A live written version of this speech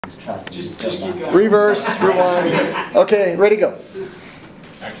Trust me. Just keep going. Reverse, rewind. Okay, ready, go.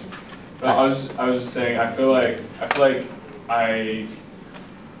 Action. But I was just saying, I feel like I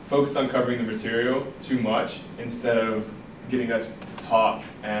focused on covering the material too much instead of getting us to talk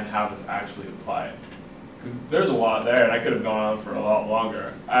and have us actually apply it. Because there's a lot there, and I could have gone on for a lot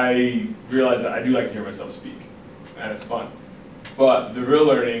longer. I realized that I do like to hear myself speak, and it's fun. But the real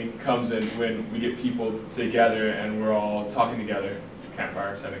learning comes in when we get people together and we're all talking together,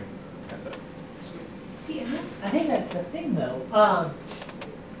 campfire setting, like I said. See, I think that's the thing, though.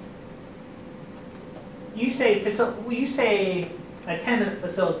 You say a 10-minute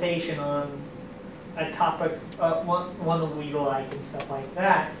facilitation on a topic, one we like and stuff like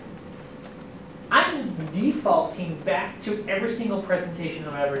that. I'm defaulting back to every single presentation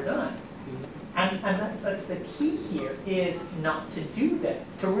I've ever done. And that's the key here, is not to do that.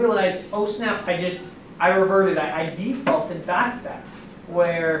 To realize, oh snap, I reverted, I defaulted back to that.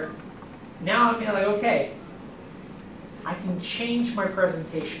 Where now I'm like, okay, I can change my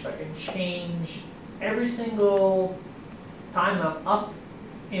presentations. I can change every single time I'm up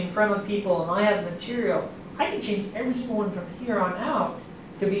in front of people and I have material. I can change every single one from here on out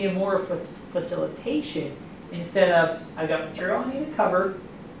to be a more facilitation instead of, I've got material I need to cover,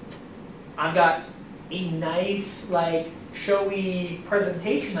 I've got a nice, like, showy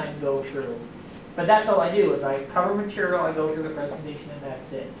presentation I can go through. But that's all I do, is I cover material, I go through the presentation, and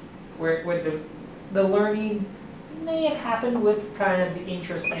that's it. Where the learning may have happened with kind of the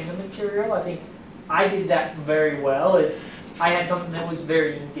interest in the material. I think I did that very well, is I had something that was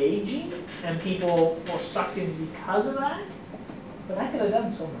very engaging, and people were sucked in because of that. But I could have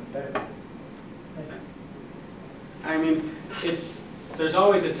done so much better. I mean, there's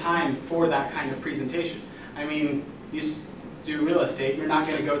always a time for that kind of presentation. I mean, you do real estate, you're not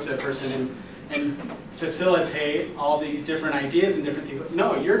going to go to a person and facilitate all these different ideas and different things.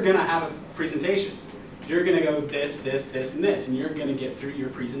 No, you're going to have a presentation. You're going to go this, this, this, and this, and you're going to get through your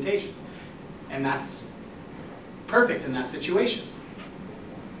presentation. And that's perfect in that situation.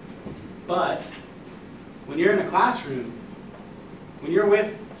 But when you're in a classroom, when you're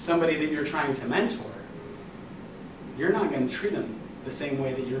with somebody that you're trying to mentor, you're not going to treat them the same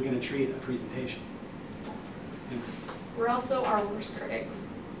way that you're going to treat a presentation. We're also our worst critics.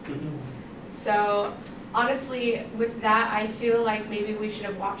 So honestly, with that, I feel like maybe we should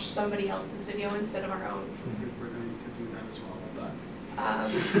have watched somebody else's video instead of our own. We're going to do that as well, but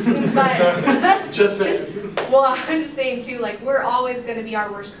well, I'm just saying too, like, we're always going to be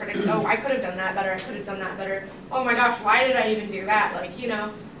our worst critics. Oh, I could have done that better. I could have done that better. Oh my gosh, why did I even do that? Like, you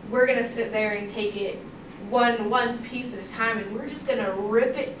know, we're going to sit there and take it one piece at a time, and we're just going to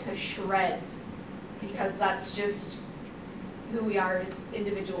rip it to shreds, because that's just who we are as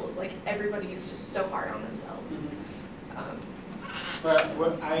individuals. Like, everybody is just so hard on themselves. But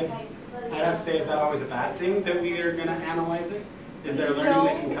what I'd have to say, is that always a bad thing that we are going to analyze it? Is there learning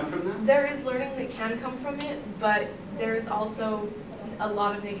that can come from that? There is learning that can come from it, but there's also a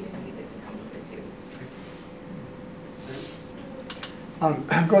lot of negativity that can come from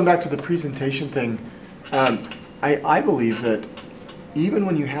it too. Going back to the presentation thing, I believe that even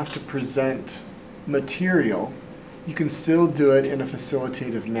when you have to present material, you can still do it in a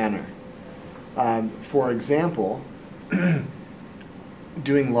facilitative manner. For example,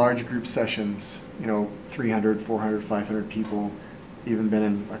 doing large group sessions, 300, 400, 500 people, even been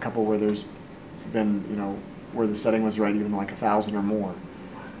in a couple where there's been, where the setting was right, even like 1,000 or more,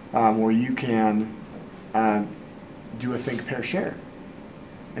 where you can do a think, pair, share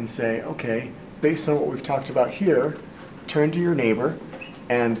and say, okay, based on what we've talked about here, turn to your neighbor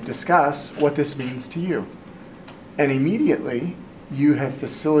and discuss what this means to you. And immediately you have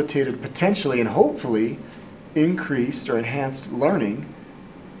facilitated potentially and hopefully increased or enhanced learning,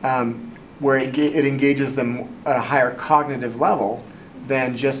 where it engages them at a higher cognitive level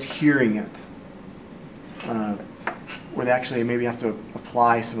than just hearing it, where they actually maybe have to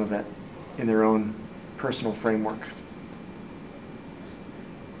apply some of it in their own personal framework.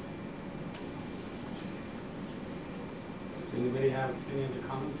 Does anybody have any other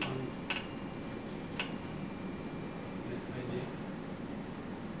comments on this idea?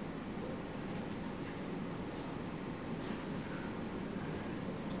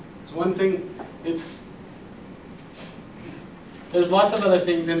 So one thing, there's lots of other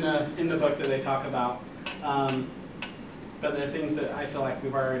things in the book that they talk about, but they're things that I feel like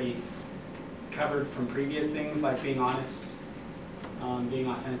we've already covered from previous things, like being honest, being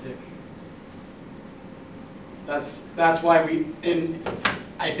authentic. That's why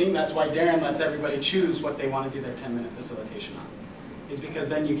I think that's why Darren lets everybody choose what they want to do their 10-minute facilitation on, is because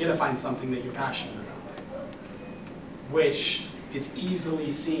then you get to find something that you're passionate about, which is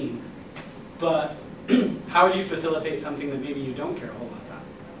easily seen. But how would you facilitate something that maybe you don't care a whole lot about?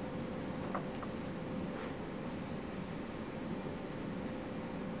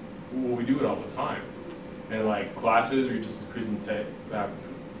 Well, we do it all the time. And like classes where you just present,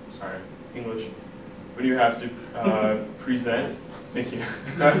 English. When you have to present, thank you.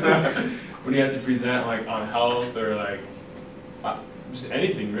 When you have to present like on health or like just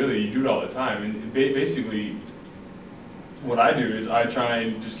anything really, you do it all the time. And basically, what I do is I try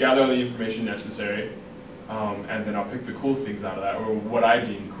and just gather all the information necessary, and then I'll pick the cool things out of that, or what I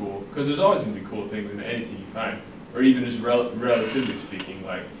deem cool. Because there's always going to be cool things in anything you find, or even just relatively speaking,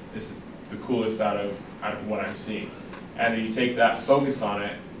 like this is the coolest out of what I'm seeing. And then you take that, focus on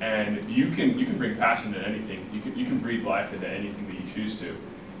it, and you can bring passion to anything. You can breathe life into anything that you choose to,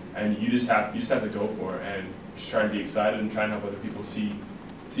 and you just have to go for it and just try and be excited and try and help other people see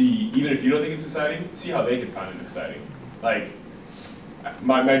even if you don't think it's exciting, see how they can find it exciting. Like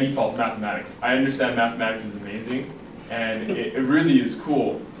my default is mathematics. I understand mathematics is amazing, and it really is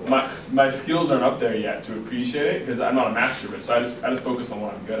cool. My skills aren't up there yet to appreciate it because I'm not a master of it. So I just focus on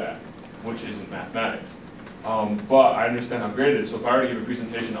what I'm good at, which isn't mathematics. But I understand how great it is. So if I were to give a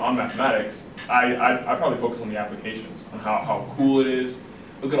presentation on mathematics, I'd probably focus on the applications, on how cool it is.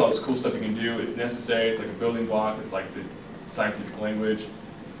 Look at all this cool stuff you can do. It's necessary. It's like a building block. It's like the scientific language.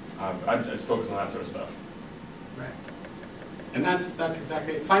 I just focus on that sort of stuff. Right. And that's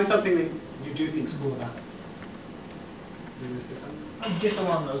exactly it. Find something that you do think's cool about it. You want to say something? Just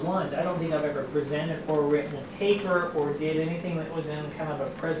along those lines, I don't think I've ever presented or written a paper or did anything that was in kind of a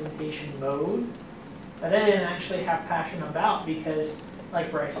presentation mode that I didn't actually have passion about, because,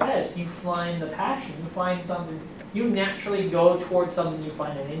 like Bryce says, you find the passion, you find something, you naturally go towards something you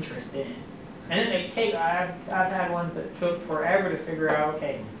find an interest in. And it may take, I've had ones that took forever to figure out,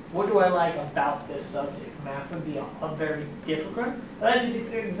 okay, what do I like about this subject? Math would be a very difficult, but I did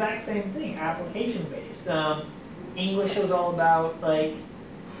the exact same thing, application-based. English was all about like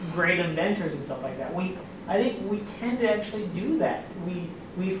great inventors and stuff like that. I think we tend to actually do that.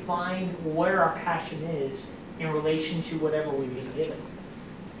 We find where our passion is in relation to whatever we've been given.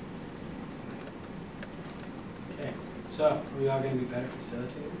 Okay, so are we all going to be better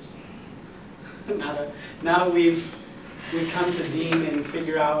facilitators? now that we've come to deem and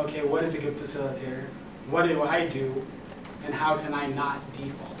figure out, okay, what is a good facilitator? What do I do? And how can I not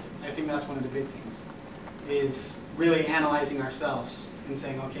default? I think that's one of the big things, is really analyzing ourselves and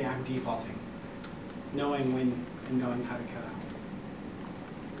saying, okay, I'm defaulting. Knowing when and knowing how to cut out.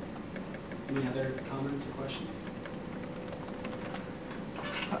 Any other comments or questions?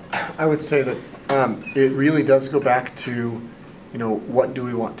 I would say that it really does go back to, what do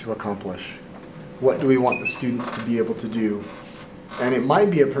we want to accomplish? What do we want the students to be able to do? And it might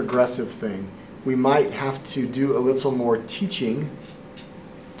be a progressive thing. We might have to do a little more teaching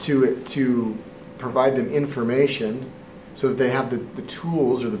to provide them information so that they have the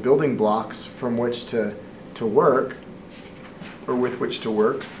tools or the building blocks from which to work, or with which to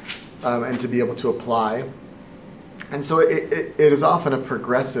work, and to be able to apply. And so it is often a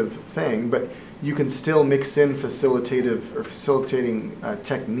progressive thing, but you can still mix in facilitating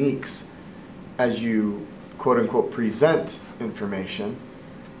techniques as you quote-unquote present information.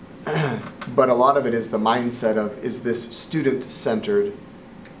 But a lot of it is the mindset of, is this student-centered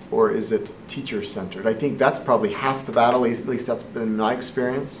or is it teacher-centered? I think that's probably half the battle, at least that's been my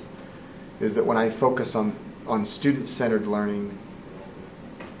experience, is that when I focus on student-centered learning,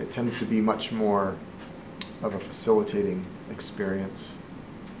 it tends to be much more of a facilitating experience.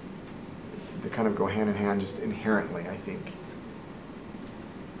 They kind of go hand in hand just inherently, I think.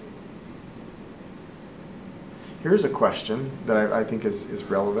 Here's a question that I think is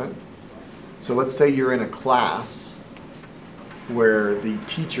relevant. So let's say you're in a class where the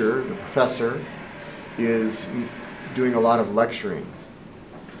teacher, the professor, is doing a lot of lecturing.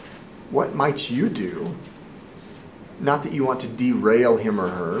 What might you do? Not that you want to derail him or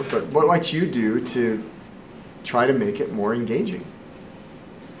her, but what might you do to try to make it more engaging?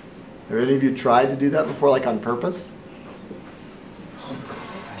 Have any of you tried to do that before, like on purpose?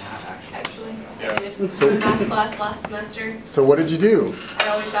 Actually, Yeah. I did. So- In math class last semester, So what did you do? I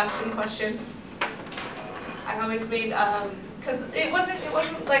always asked them questions. I always made, because it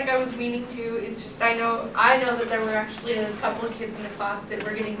wasn't like I was meaning to. It's just I know that there were actually a couple of kids in the class that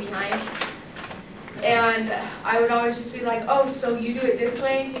were getting behind, and I would always just be like, oh, so you do it this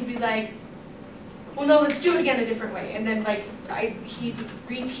way? And he'd be like, well, no, let's do it again a different way. And then like he'd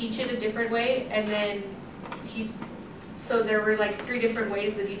reteach it a different way, and then so there were like 3 different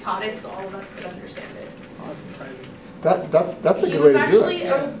ways that he taught it, so all of us could understand it. Oh, that's surprising. That's a He good was way to do actually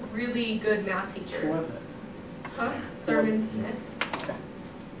it. a really good math Who teacher. was it? Huh? Thurman Smith.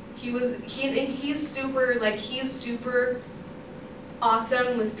 He's super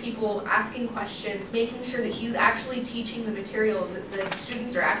awesome with people asking questions, making sure that he's actually teaching the material, that the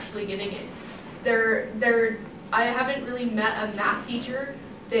students are actually getting it. I haven't really met a math teacher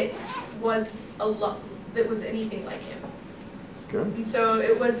that was anything like him. That's good. And so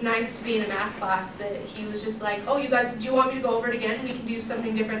it was nice to be in a math class that he was just like, oh, you guys, do you want me to go over it again? We can do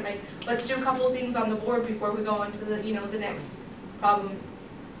something different. Like, let's do a couple of things on the board before we go on to the, the next problem.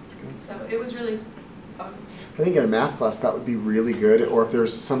 That's good. So it was really fun. I think in a math class that would be really good, or if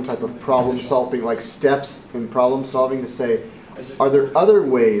there's some type of problem solving, like steps in problem solving to say, are there other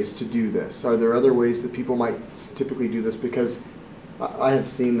ways to do this? Are there other ways that people might typically do this? Because I have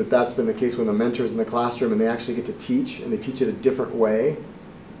seen that that's been the case when the mentor's in the classroom and they actually get to teach, and they teach it a different way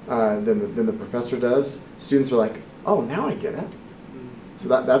than the professor does. Students are like, oh, now I get it. So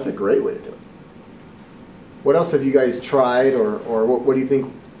that's a great way to do it. What else have you guys tried, or what do you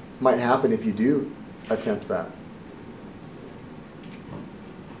think might happen if you do attempt that?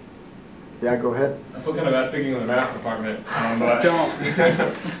 Yeah, go ahead. I feel kind of bad picking on the math department. But Don't.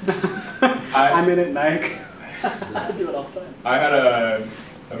 I'm in it, Mike. I do it all the time. I had a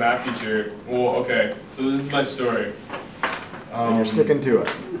math teacher. Well, okay, so this is my story. And you're sticking to it.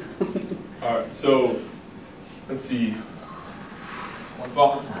 All right, so let's see. Once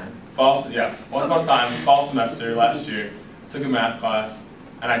upon a time, fall semester last year, took a math class,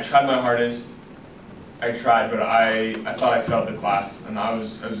 and I tried my hardest. I tried, but I thought I failed the class, and I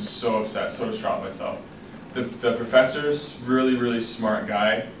was just so upset, so distraught with myself. The professor's really smart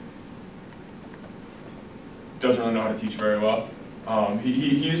guy. Doesn't really know how to teach very well.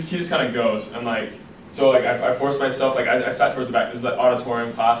 He just kind of goes, and I forced myself, I sat towards the back. This is the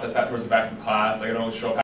auditorium class. I sat towards the back of the class. I could only show up